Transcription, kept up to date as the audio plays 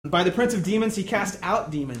By the prince of demons he cast out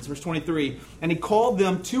demons, verse 23, and he called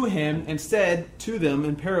them to him and said to them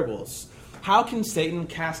in parables, how can Satan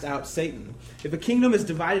cast out Satan? If a kingdom is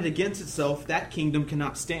divided against itself, that kingdom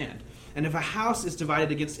cannot stand. And if a house is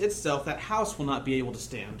divided against itself, that house will not be able to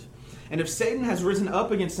stand. And if Satan has risen up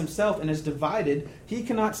against himself and is divided, he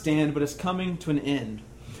cannot stand, but is coming to an end.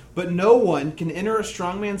 But no one can enter a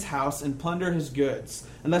strong man's house and plunder his goods,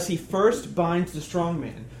 unless he first binds the strong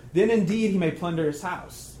man. Then indeed he may plunder his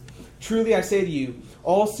house. Truly I say to you,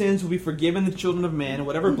 all sins will be forgiven the children of men,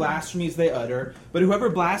 whatever blasphemies they utter. But whoever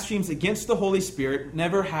blasphemes against the Holy Spirit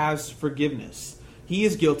never has forgiveness. He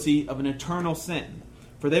is guilty of an eternal sin.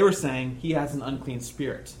 For they were saying, he has an unclean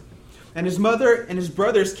spirit. And his mother and his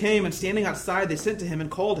brothers came, and standing outside they sent to him and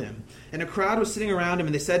called him. And a crowd was sitting around him,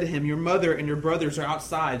 and they said to him, your mother and your brothers are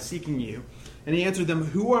outside seeking you. And he answered them,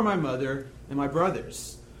 who are my mother and my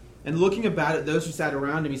brothers? And looking about at those who sat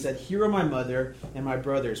around him, he said, here are my mother and my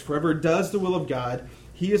brothers. Whoever does the will of God,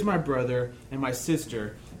 he is my brother and my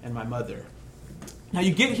sister and my mother. Now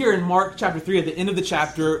you get here in Mark chapter 3, at the end of the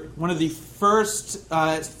chapter, one of the first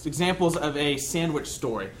examples of a sandwich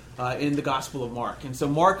story in the Gospel of Mark. And so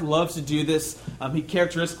Mark loves to do this. He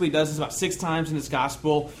characteristically does this about 6 times in his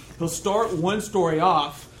Gospel. He'll start one story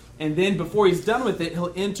off, and then before he's done with it,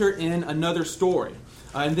 he'll enter in another story.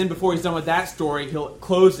 And then before he's done with that story, he'll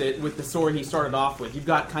close it with the story he started off with. You've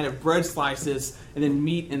got kind of bread slices and then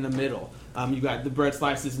meat in the middle. You've got the bread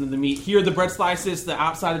slices and then the meat. Here, the bread slices, the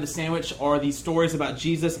outside of the sandwich, are these stories about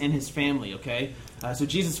Jesus and his family, okay? So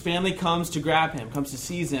Jesus' family comes to grab him, comes to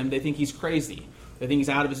seize him. They think he's crazy. They think he's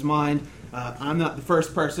out of his mind. I'm not the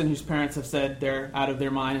first person whose parents have said they're out of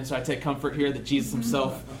their mind, and so I take comfort here that Jesus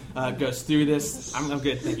himself goes through this. I'm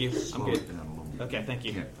good, thank you. I'm good. Okay, thank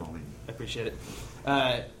you. I appreciate it.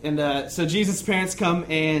 So Jesus' parents come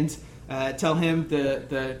and tell him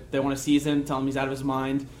that they want to seize him, tell him he's out of his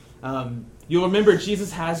mind. You'll remember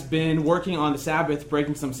Jesus has been working on the Sabbath,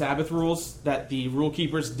 breaking some Sabbath rules that the rule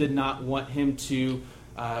keepers did not want him to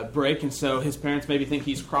break, and so his parents maybe think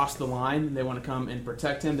he's crossed the line. They want to come and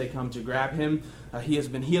protect him. They come to grab him. He has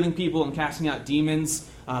been healing people and casting out demons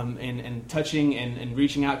and touching and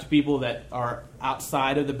reaching out to people that are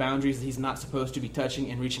outside of the boundaries that he's not supposed to be touching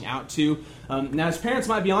and reaching out to. Now his parents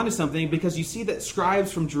might be onto something, because you see that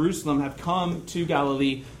scribes from Jerusalem have come to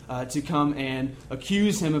Galilee to come and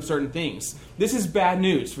accuse him of certain things. This is bad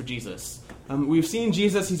news for Jesus. We've seen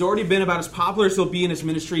Jesus. He's already been about as popular as he'll be in his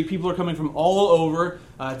ministry. People are coming from all over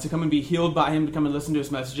to come and be healed by him, to come and listen to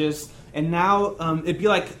his messages. And now it'd be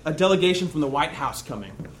like a delegation from the White House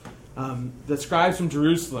coming. The scribes from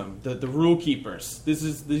Jerusalem, the rule keepers,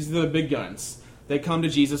 these are the big guns. They come to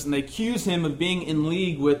Jesus and they accuse him of being in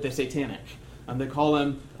league with the satanic. They call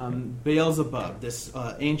him Beelzebub, this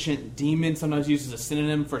ancient demon, sometimes used as a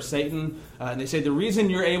synonym for Satan. And they say the reason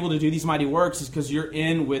you're able to do these mighty works is because you're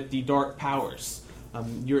in with the dark powers.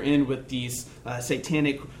 You're in with these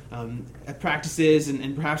satanic practices,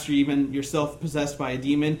 and perhaps you're even yourself possessed by a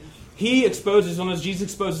demon. He exposes, as Jesus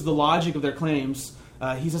exposes the logic of their claims,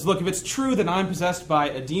 he says, look, if it's true that I'm possessed by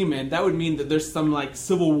a demon, that would mean that there's some like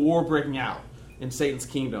civil war breaking out in Satan's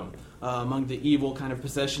kingdom. Among the evil kind of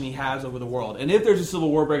possession he has over the world. And if there's a civil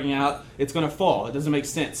war breaking out, it's going to fall. It doesn't make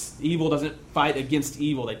sense. Evil doesn't fight against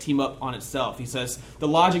evil. They team up on itself. He says, the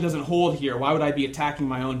logic doesn't hold here. Why would I be attacking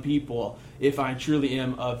my own people if I truly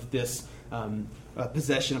am of this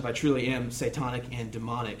possession, if I truly am satanic and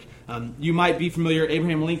demonic? You might be familiar,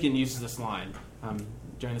 Abraham Lincoln uses this line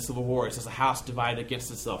during the Civil War. He says, a house divided against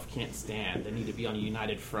itself can't stand. They need to be on a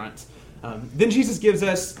united front. Then Jesus gives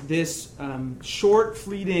us this short,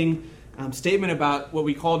 fleeting statement about what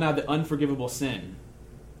we call now the unforgivable sin,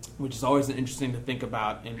 which is always interesting to think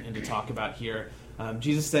about and to talk about here.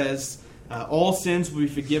 Jesus says, all sins will be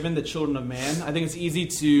forgiven the children of man. I think it's easy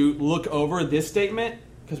to look over this statement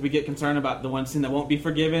because we get concerned about the one sin that won't be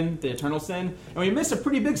forgiven, the eternal sin, and we miss a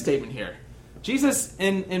pretty big statement here. Jesus,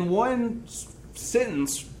 in one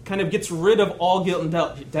sentence, kind of gets rid of all guilt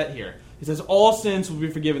and debt here. He says, all sins will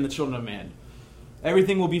be forgiven the children of man.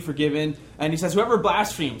 Everything will be forgiven. And he says, whoever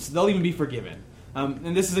blasphemes, they'll even be forgiven.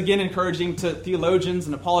 And this is, again, encouraging to theologians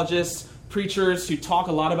and apologists, preachers who talk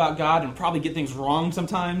a lot about God and probably get things wrong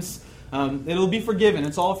sometimes. It'll be forgiven.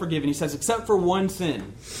 It's all forgiven. He says, except for one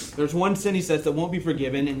sin. There's one sin, he says, that won't be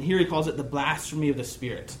forgiven. And here he calls it the blasphemy of the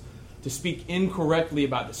Spirit, to speak incorrectly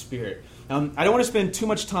about the Spirit. I don't want to spend too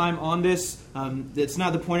much time on this. It's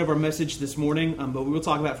not the point of our message this morning, but we will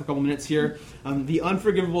talk about it for a couple minutes here. The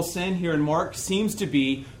unforgivable sin here in Mark seems to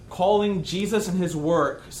be calling Jesus and his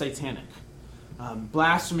work satanic,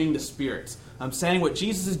 blaspheming the Spirit. Saying what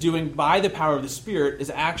Jesus is doing by the power of the Spirit is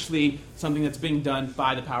actually something that's being done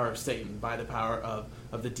by the power of Satan, by the power of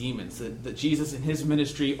of the demons, that Jesus and his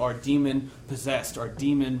ministry are demon-possessed, are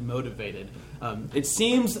demon-motivated. It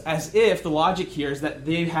seems as if the logic here is that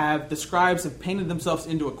the scribes have painted themselves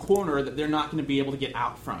into a corner that they're not going to be able to get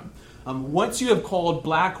out from. Once you have called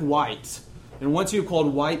black white, and once you have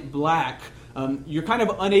called white black, you're kind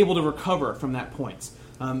of unable to recover from that point.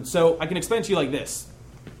 So I can explain to you like this.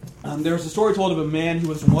 There was a story told of a man who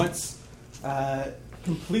was once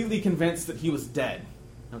completely convinced that he was dead.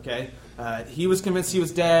 Okay? He was convinced he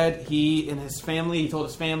was dead. He and his family, he told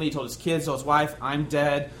his family, he told his kids, told his wife, I'm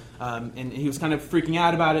dead. And he was kind of freaking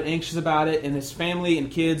out about it, anxious about it, and his family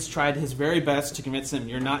and kids tried his very best to convince him,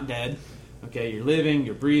 you're not dead. Okay, you're living,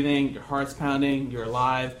 you're breathing, your heart's pounding, you're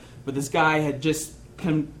alive. But this guy had just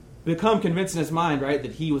become convinced in his mind, right,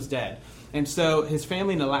 that he was dead. And so his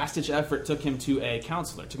family, in a last-ditch effort, took him to a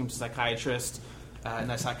counselor, took him to a psychiatrist. And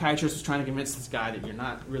that psychiatrist was trying to convince this guy that you're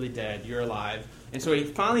not really dead, you're alive. And so he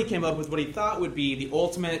finally came up with what he thought would be the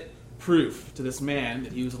ultimate proof to this man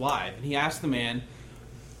that he was alive. And he asked the man,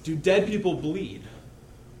 do dead people bleed?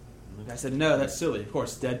 And the guy said, no, that's silly. Of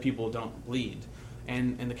course, dead people don't bleed.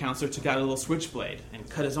 And the counselor took out a little switchblade and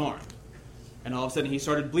cut his arm. And all of a sudden, he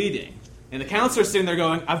started bleeding. And the counselor's sitting there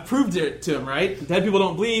going, I've proved it to him, right? Dead people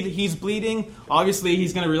don't bleed. He's bleeding. Obviously,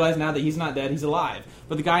 he's going to realize now that he's not dead. He's alive.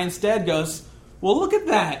 But the guy instead goes, well, look at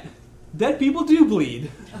that. Dead people do bleed.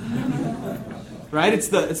 Right? It's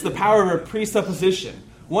the power of a presupposition.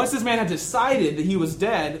 Once this man had decided that he was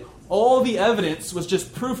dead, all the evidence was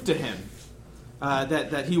just proof to him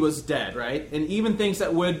that he was dead, right? And even things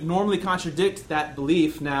that would normally contradict that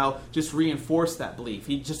belief now just reinforce that belief.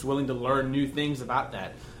 He's just willing to learn new things about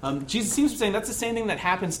that. Jesus seems to be saying that's the same thing that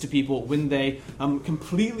happens to people when they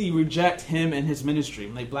completely reject him and his ministry,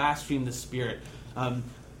 when they blaspheme the Spirit.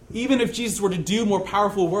 Even if Jesus were to do more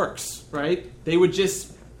powerful works, right, they would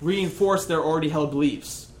just reinforce their already held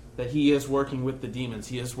beliefs that he is working with the demons,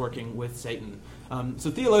 he is working with Satan. So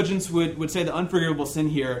theologians would say the unforgivable sin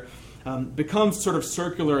here becomes sort of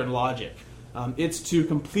circular in logic. It's to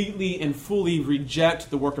completely and fully reject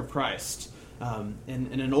the work of Christ in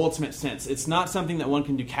an ultimate sense. It's not something that one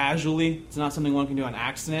can do casually. It's not something one can do on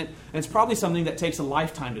accident. And it's probably something that takes a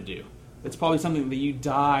lifetime to do. It's probably something that you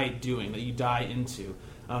die doing, that you die into.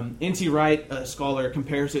 N.T. Wright, a scholar,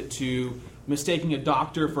 compares it to mistaking a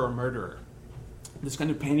doctor for a murderer. This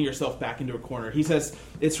kind of painting yourself back into a corner. He says,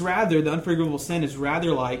 the unforgivable sin is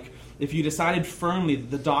rather like if you decided firmly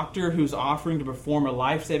that the doctor who's offering to perform a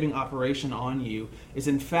life-saving operation on you is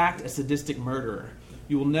in fact a sadistic murderer.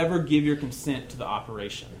 You will never give your consent to the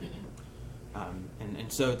operation.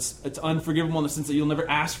 And so it's unforgivable in the sense that you'll never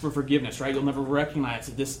ask for forgiveness, right? You'll never recognize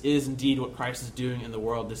that this is indeed what Christ is doing in the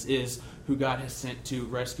world. This is who God has sent to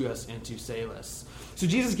rescue us and to save us. So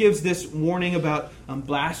Jesus gives this warning about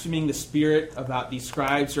blaspheming the Spirit, about these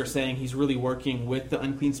scribes who are saying he's really working with the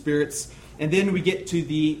unclean spirits. And then we get to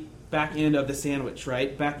the back end of the sandwich,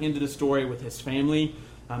 right? Back into the story with his family.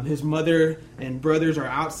 His mother and brothers are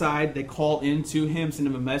outside. They call into him, send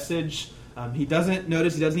him a message. He doesn't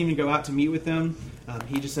even go out to meet with them.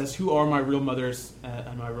 He just says, who are my real mothers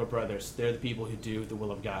and my real brothers? They're the people who do the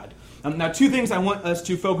will of God. Now, two things I want us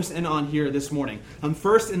to focus in on here this morning.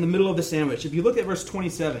 First, in the middle of the sandwich, if you look at verse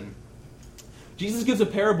 27, Jesus gives a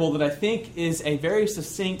parable that I think is a very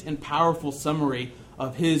succinct and powerful summary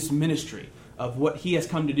of his ministry, of what he has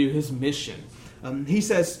come to do, his mission. He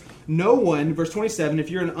says, no one, verse 27, if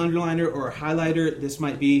you're an underliner or a highlighter, this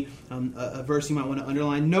might be a verse you might want to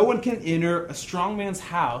underline. No one can enter a strong man's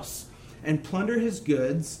house and plunder his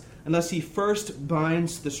goods unless he first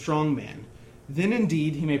binds the strong man. Then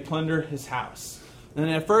indeed he may plunder his house. And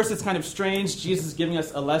at first it's kind of strange. Jesus is giving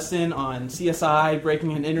us a lesson on CSI,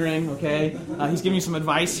 breaking and entering, okay? He's giving you some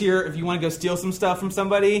advice here. If you want to go steal some stuff from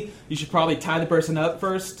somebody, you should probably tie the person up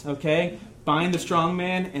first, okay? Bind the strong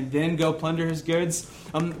man and then go plunder his goods.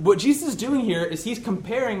 What Jesus is doing here is he's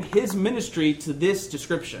comparing his ministry to this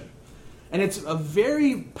description. And it's a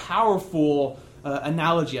very powerful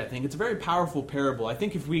analogy, I think. It's a very powerful parable. I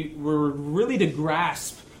think if we were really to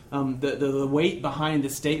grasp the weight behind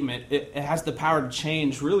this statement, it has the power to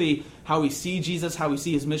change really how we see Jesus, how we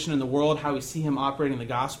see his mission in the world, how we see him operating in the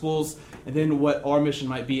Gospels, and then what our mission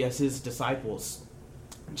might be as his disciples.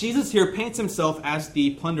 Jesus here paints himself as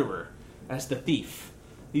the plunderer, as the thief.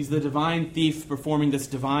 He's the divine thief performing this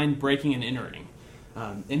divine breaking and entering.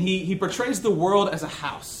 And he portrays the world as a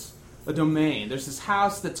house, a domain. There's this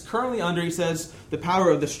house that's currently under, he says, the power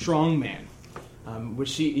of the strong man,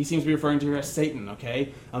 which he seems to be referring to here as Satan,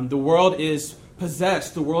 okay? The world is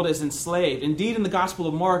possessed. The world is enslaved. Indeed, in the Gospel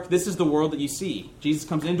of Mark, this is the world that you see. Jesus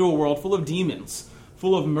comes into a world full of demons,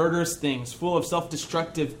 full of murderous things, full of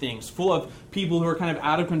self-destructive things, full of people who are kind of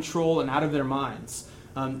out of control and out of their minds.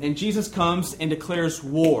 And Jesus comes and declares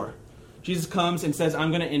war. Jesus comes and says, I'm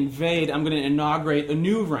going to invade, I'm going to inaugurate a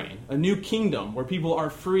new reign, a new kingdom where people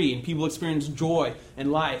are free and people experience joy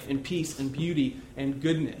and life and peace and beauty and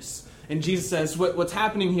goodness. And Jesus says, what's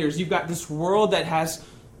happening here is you've got this world that has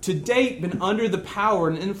to date been under the power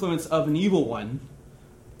and influence of an evil one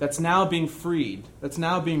that's now being freed, that's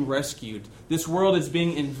now being rescued. This world is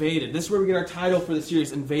being invaded. This is where we get our title for the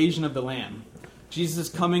series, Invasion of the Lamb. Jesus is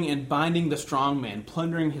coming and binding the strong man,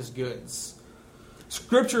 plundering his goods.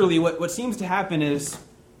 Scripturally, what seems to happen is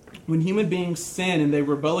when human beings sin and they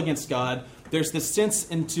rebel against God, there's this sense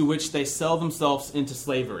into which they sell themselves into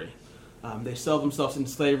slavery. They sell themselves into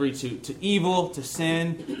slavery to evil, to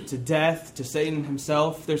sin, to death, to Satan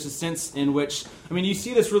himself. There's a sense in which, you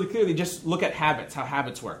see this really clearly. Just look at habits, how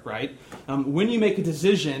habits work, right? When you make a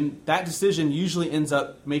decision, that decision usually ends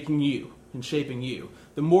up making you and shaping you.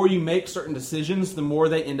 The more you make certain decisions, the more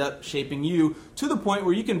they end up shaping you, to the point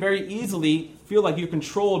where you can very easily feel like you're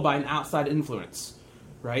controlled by an outside influence,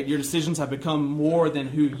 right? Your decisions have become more than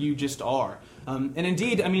who you just are. And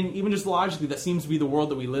indeed, even just logically, that seems to be the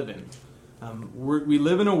world that we live in. We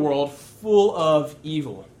live in a world full of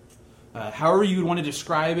evil. However you would want to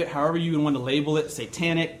describe it, however you would want to label it,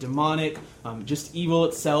 satanic, demonic, just evil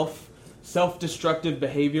itself, self-destructive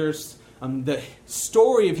behaviors. The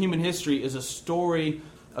story of human history is a story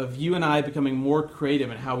of you and I becoming more creative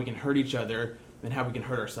in how we can hurt each other and how we can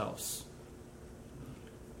hurt ourselves.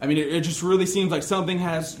 It just really seems like something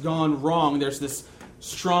has gone wrong. There's this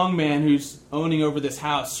strong man who's owning over this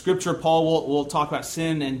house. Scripture, Paul will talk about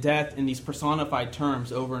sin and death in these personified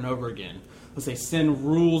terms over and over again. Let's say sin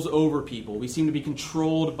rules over people. We seem to be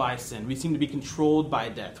controlled by sin. We seem to be controlled by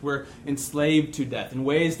death. We're enslaved to death in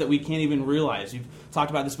ways that we can't even realize. We've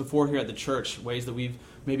talked about this before here at the church, ways that we've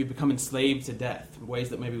maybe become enslaved to death, ways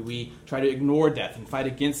that maybe we try to ignore death and fight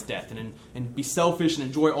against death and be selfish and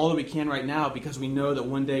enjoy all that we can right now because we know that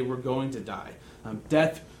one day we're going to die.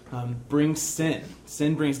 Death brings sin.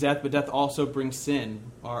 Sin brings death, but death also brings sin.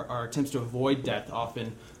 Our attempts to avoid death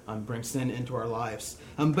often bring sin into our lives.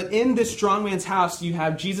 But in this strong man's house, you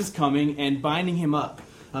have Jesus coming and binding him up.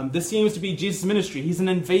 This seems to be Jesus' ministry. He's an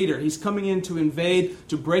invader. He's coming in to invade,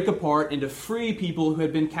 to break apart, and to free people who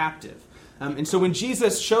had been captive. And so when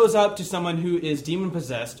Jesus shows up to someone who is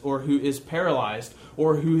demon-possessed or who is paralyzed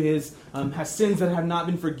or who has sins that have not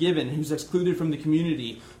been forgiven, who's excluded from the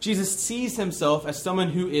community, Jesus sees himself as someone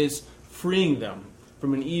who is freeing them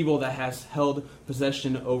from an evil that has held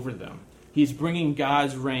possession over them. He's bringing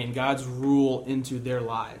God's reign, God's rule into their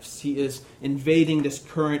lives. He is invading this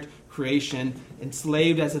current creation,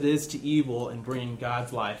 enslaved as it is to evil, and bringing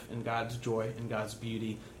God's life and God's joy and God's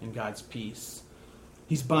beauty and God's peace.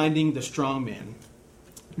 He's binding the strong man.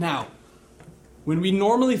 Now, when we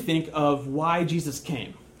normally think of why Jesus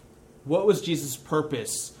came, what was Jesus'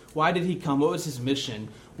 purpose? Why did he come? What was his mission?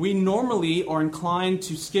 We normally are inclined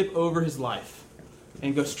to skip over his life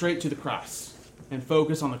and go straight to the cross and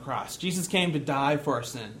focus on the cross. Jesus came to die for our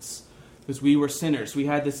sins because we were sinners. We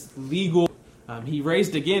had this legal... he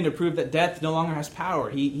raised again to prove that death no longer has power.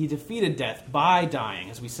 He defeated death by dying,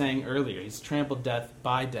 as we sang earlier. He's trampled death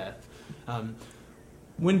by death.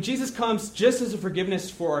 When Jesus comes just as a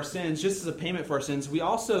forgiveness for our sins, just as a payment for our sins, we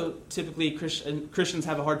also typically, Christians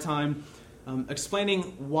have a hard time explaining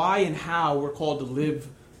why and how we're called to live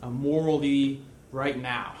morally right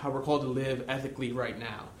now, how we're called to live ethically right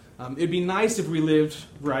now. It'd be nice if we lived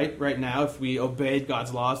right now, if we obeyed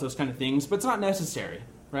God's laws, those kind of things, but it's not necessary.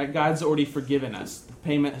 Right? God's already forgiven us. The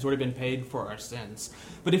payment has already been paid for our sins.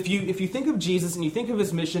 But if you think of Jesus and you think of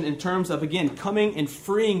his mission in terms of, again, coming and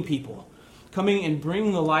freeing people, coming and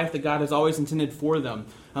bringing the life that God has always intended for them,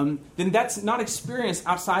 then that's not experienced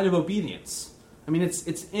outside of obedience.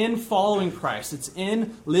 It's in following Christ. It's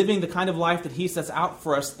in living the kind of life that he sets out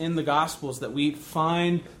for us in the Gospels that we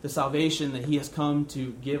find the salvation that he has come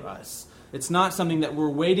to give us. It's not something that we're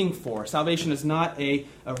waiting for. Salvation is not a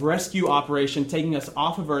rescue operation taking us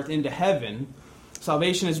off of earth into heaven.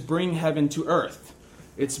 Salvation is bringing heaven to earth.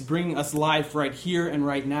 It's bringing us life right here and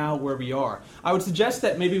right now where we are. I would suggest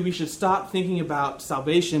that maybe we should stop thinking about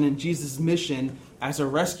salvation and Jesus' mission as a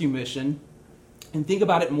rescue mission and think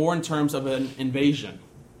about it more in terms of an invasion.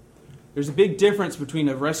 There's a big difference between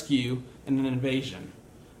a rescue and an invasion.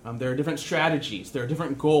 There are different strategies. There are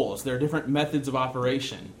different goals. There are different methods of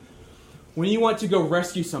operation. When you want to go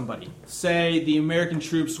rescue somebody, say the American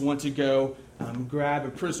troops want to go grab a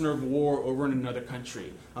prisoner of war over in another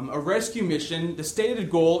country. A rescue mission, the stated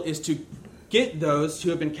goal is to get those who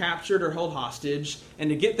have been captured or held hostage and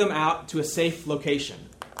to get them out to a safe location.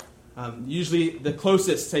 Usually the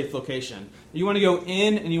closest safe location. You want to go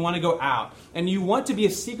in and you want to go out. And you want to be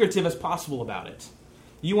as secretive as possible about it.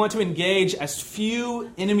 You want to engage as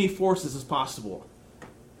few enemy forces as possible.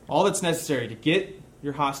 All that's necessary to get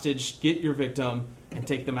your hostage, get your victim, and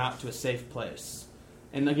take them out to a safe place.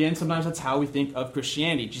 And again, sometimes that's how we think of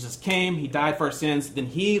Christianity. Jesus came, he died for our sins, then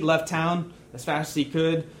he left town as fast as he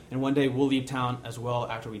could, and one day we'll leave town as well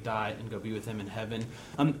after we die and go be with him in heaven.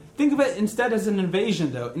 Think of it instead as an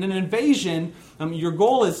invasion, though. In an invasion, your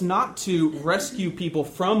goal is not to rescue people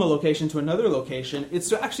from a location to another location. It's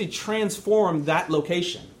to actually transform that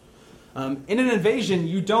location. In an invasion,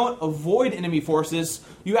 you don't avoid enemy forces.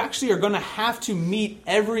 You actually are going to have to meet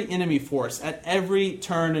every enemy force at every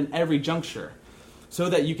turn and every juncture, so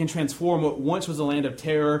that you can transform what once was a land of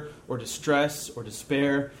terror or distress or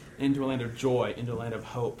despair into a land of joy, into a land of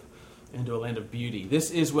hope, into a land of beauty.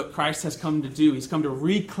 This is what Christ has come to do. He's come to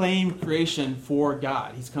reclaim creation for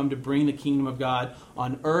God. He's come to bring the kingdom of God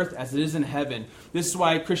on earth as it is in heaven. This is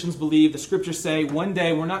why Christians believe, the scriptures say, one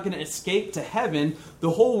day we're not going to escape to heaven.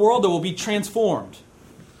 The whole world will be transformed.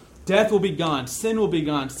 Death will be gone, sin will be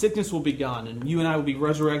gone, sickness will be gone, and you and I will be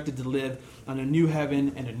resurrected to live on a new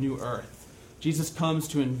heaven and a new earth. Jesus comes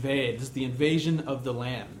to invade. This is the invasion of the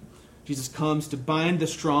Lamb. Jesus comes to bind the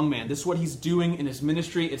strong man. This is what he's doing in his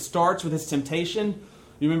ministry. It starts with his temptation.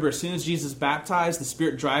 You remember, as soon as Jesus is baptized, the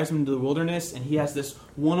Spirit drives him into the wilderness, and he has this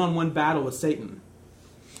one-on-one battle with Satan.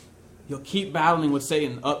 He'll keep battling with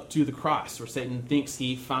Satan up to the cross, where Satan thinks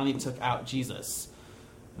he finally took out Jesus.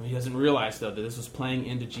 And he doesn't realize, though, that this was playing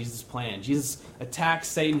into Jesus' plan. Jesus attacks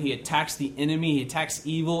Satan. He attacks the enemy. He attacks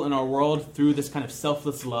evil in our world through this kind of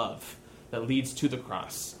selfless love that leads to the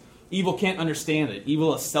cross. Evil can't understand it.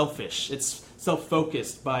 Evil is selfish. It's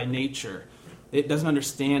self-focused by nature. It doesn't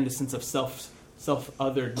understand the sense of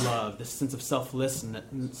self-othered love, the sense of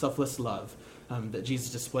selfless love that Jesus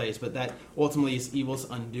displays, but that ultimately is evil's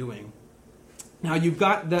undoing. Now, you've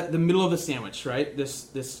got the middle of the sandwich, right?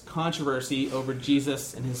 This controversy over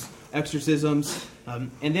Jesus and his exorcisms.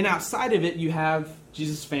 And then outside of it, you have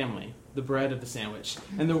Jesus' family, the bread of the sandwich.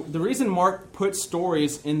 And the reason Mark puts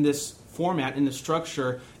stories in this format, in the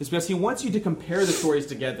structure, is because he wants you to compare the stories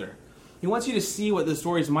together. He wants you to see what the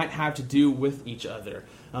stories might have to do with each other.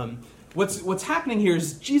 What's happening here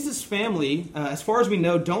is Jesus' family, as far as we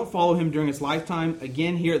know, don't follow him during his lifetime.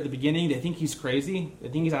 Again, here at the beginning, they think he's crazy. They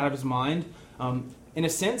think he's out of his mind. In a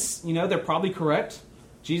sense, they're probably correct.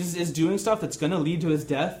 Jesus is doing stuff that's going to lead to his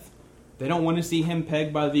death. They don't want to see him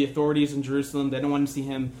pegged by the authorities in Jerusalem. They don't want to see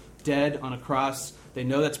him dead on a cross. They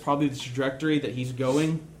know that's probably the trajectory that he's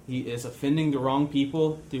going. He is offending the wrong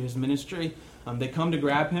people through his ministry. They come to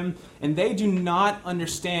grab him, and they do not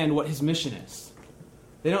understand what his mission is.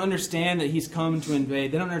 They don't understand that he's come to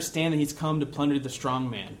invade. They don't understand that he's come to plunder the strong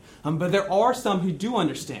man. But there are some who do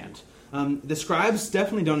understand. The scribes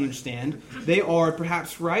definitely don't understand. They are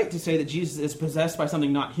perhaps right to say that Jesus is possessed by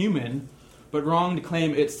something not human, but wrong to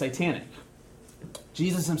claim it's satanic.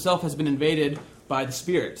 Jesus himself has been invaded by the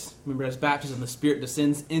Spirit. Remember, as baptism, the Spirit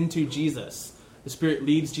descends into Jesus. The Spirit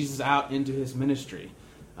leads Jesus out into his ministry.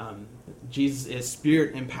 Jesus is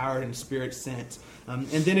Spirit-empowered and Spirit-sent. And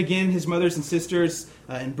then again, his mothers and sisters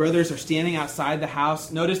and brothers are standing outside the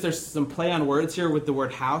house. Notice there's some play on words here with the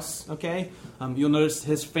word house, okay? You'll notice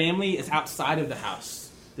his family is outside of the house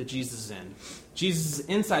that Jesus is in. Jesus is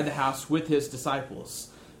inside the house with his disciples.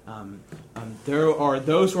 There are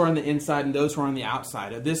those who are on the inside and those who are on the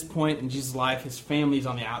outside. At this point in Jesus' life, his family is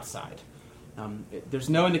on the outside. There's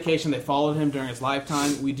no indication they followed him during his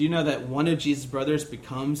lifetime. We do know that one of Jesus' brothers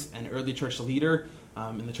becomes an early church leader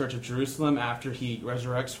in the Church of Jerusalem after he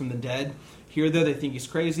resurrects from the dead. Here, though, they think he's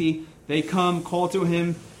crazy. They come, call to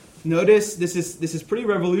him. Notice this is pretty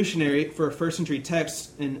revolutionary for a first century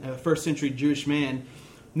text and a first century Jewish man.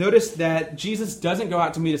 Notice that Jesus doesn't go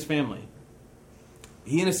out to meet his family.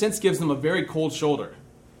 He, in a sense, gives them a very cold shoulder.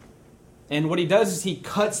 And what he does is he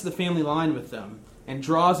cuts the family line with them and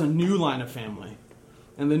draws a new line of family.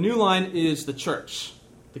 And the new line is the church,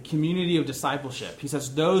 the community of discipleship. He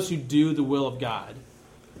says, those who do the will of God.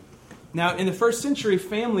 Now, in the first century,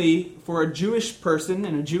 family for a Jewish person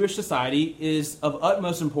in a Jewish society is of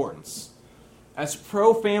utmost importance. As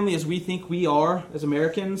pro-family as we think we are as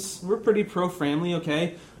Americans, we're pretty pro-family,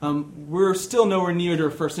 okay? We're still nowhere near to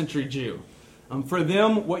a first century Jew. For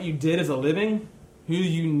them, what you did as a living, who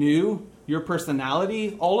you knew, your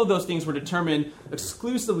personality, all of those things were determined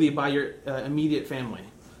exclusively by your immediate family.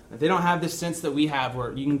 They don't have this sense that we have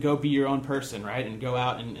where you can go be your own person, right, and go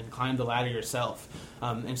out and climb the ladder yourself.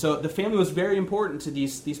 And so the family was very important to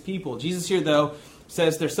these people. Jesus here, though,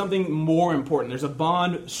 says there's something more important. There's a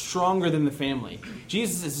bond stronger than the family.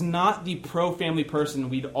 Jesus is not the pro-family person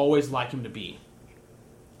we'd always like him to be.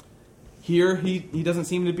 Here, he doesn't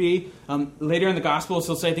seem to be. Later in the Gospels,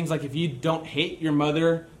 he'll say things like, if you don't hate your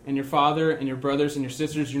mother and your father and your brothers and your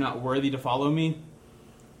sisters, you're not worthy to follow me.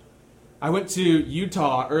 I went to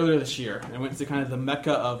Utah earlier this year, and I went to kind of the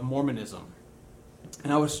Mecca of Mormonism.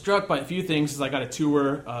 And I was struck by a few things as I got a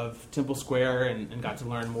tour of Temple Square and got to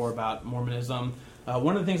learn more about Mormonism.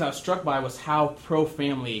 One of the things I was struck by was how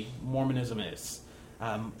pro-family Mormonism is.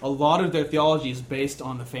 A lot of their theology is based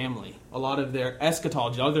on the family. A lot of their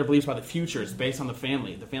eschatology, a lot of their beliefs about the future is based on the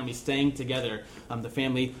family staying together, the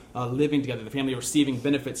family living together, the family receiving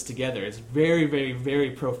benefits together. It's very, very,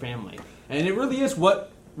 very pro-family. And it really is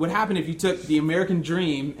what would happen if you took the American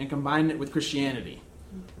dream and combined it with Christianity.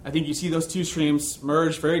 I think you see those two streams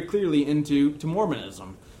merge very clearly into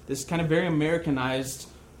Mormonism. This kind of very Americanized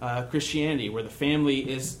Christianity where the family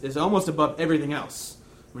is almost above everything else.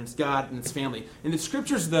 When it's God and it's family. In the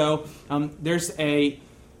scriptures, though, there's a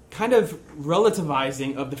kind of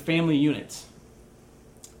relativizing of the family unit.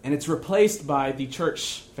 And it's replaced by the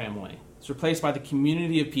church family. It's replaced by the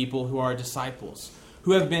community of people who are disciples,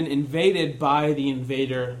 who have been invaded by the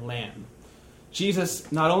invader lamb. Jesus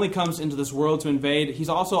not only comes into this world to invade, he's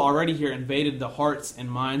also already here invaded the hearts and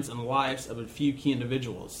minds and lives of a few key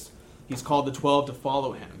individuals. He's called the 12 to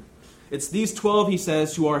follow him. It's these 12, he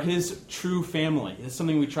says, who are his true family. It's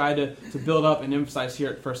something we try to build up and emphasize here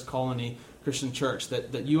at First Colony Christian Church,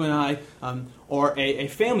 that you and I are a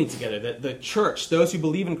family together, that the church, those who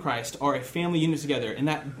believe in Christ, are a family unit together. And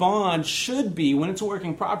that bond should be, when it's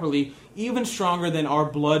working properly, even stronger than our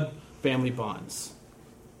blood family bonds.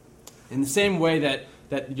 In the same way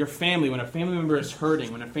that your family, when a family member is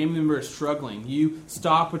hurting, when a family member is struggling, you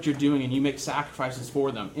stop what you're doing and you make sacrifices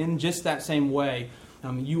for them. In just that same way,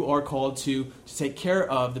 you are called to take care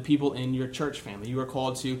of the people in your church family. You are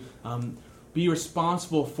called to be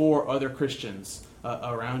responsible for other Christians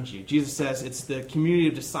around you. Jesus says it's the community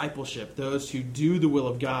of discipleship, those who do the will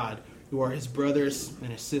of God, who are his brothers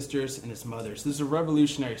and his sisters and his mothers. This is a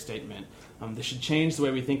revolutionary statement. This should change the way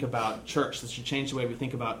we think about church. This should change the way we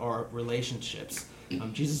think about our relationships.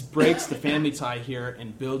 Jesus breaks the family tie here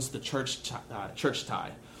and builds the church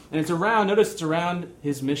tie. And it's around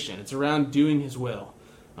his mission. It's around doing his will.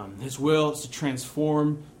 His will is to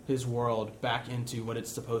transform his world back into what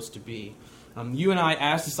it's supposed to be. You and I,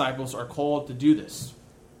 as disciples, are called to do this.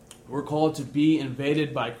 We're called to be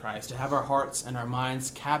invaded by Christ, to have our hearts and our minds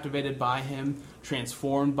captivated by him,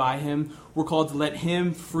 transformed by him. We're called to let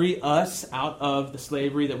him free us out of the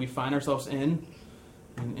slavery that we find ourselves in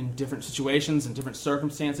different situations, in different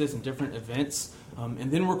circumstances, in different events.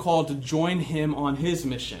 And then we're called to join him on his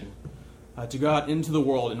mission, to go out into the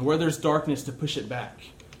world, and where there's darkness, to push it back,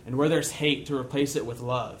 and where there's hate, to replace it with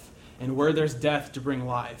love, and where there's death, to bring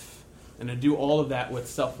life, and to do all of that with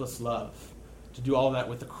selfless love, to do all of that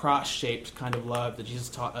with the cross-shaped kind of love that Jesus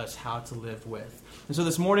taught us how to live with. And so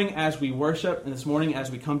this morning as we worship, and this morning as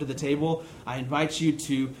we come to the table, I invite you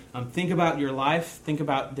to think about your life, think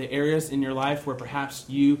about the areas in your life where perhaps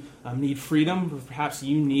you need freedom, where perhaps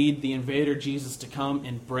you need the invader Jesus to come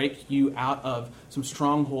and break you out of some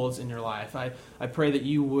strongholds in your life. I pray that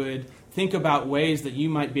you would think about ways that you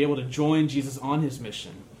might be able to join Jesus on his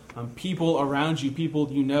mission. People around you, people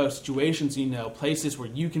you know, situations you know, places where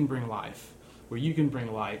you can bring life, where you can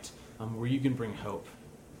bring light, where you can bring hope.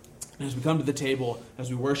 And as we come to the table, as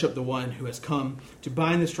we worship the one who has come to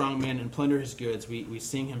bind the strong man and plunder his goods, we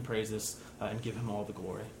sing him praises and give him all the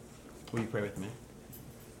glory. Will you pray with me?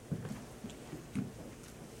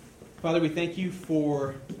 Father, we thank you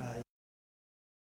for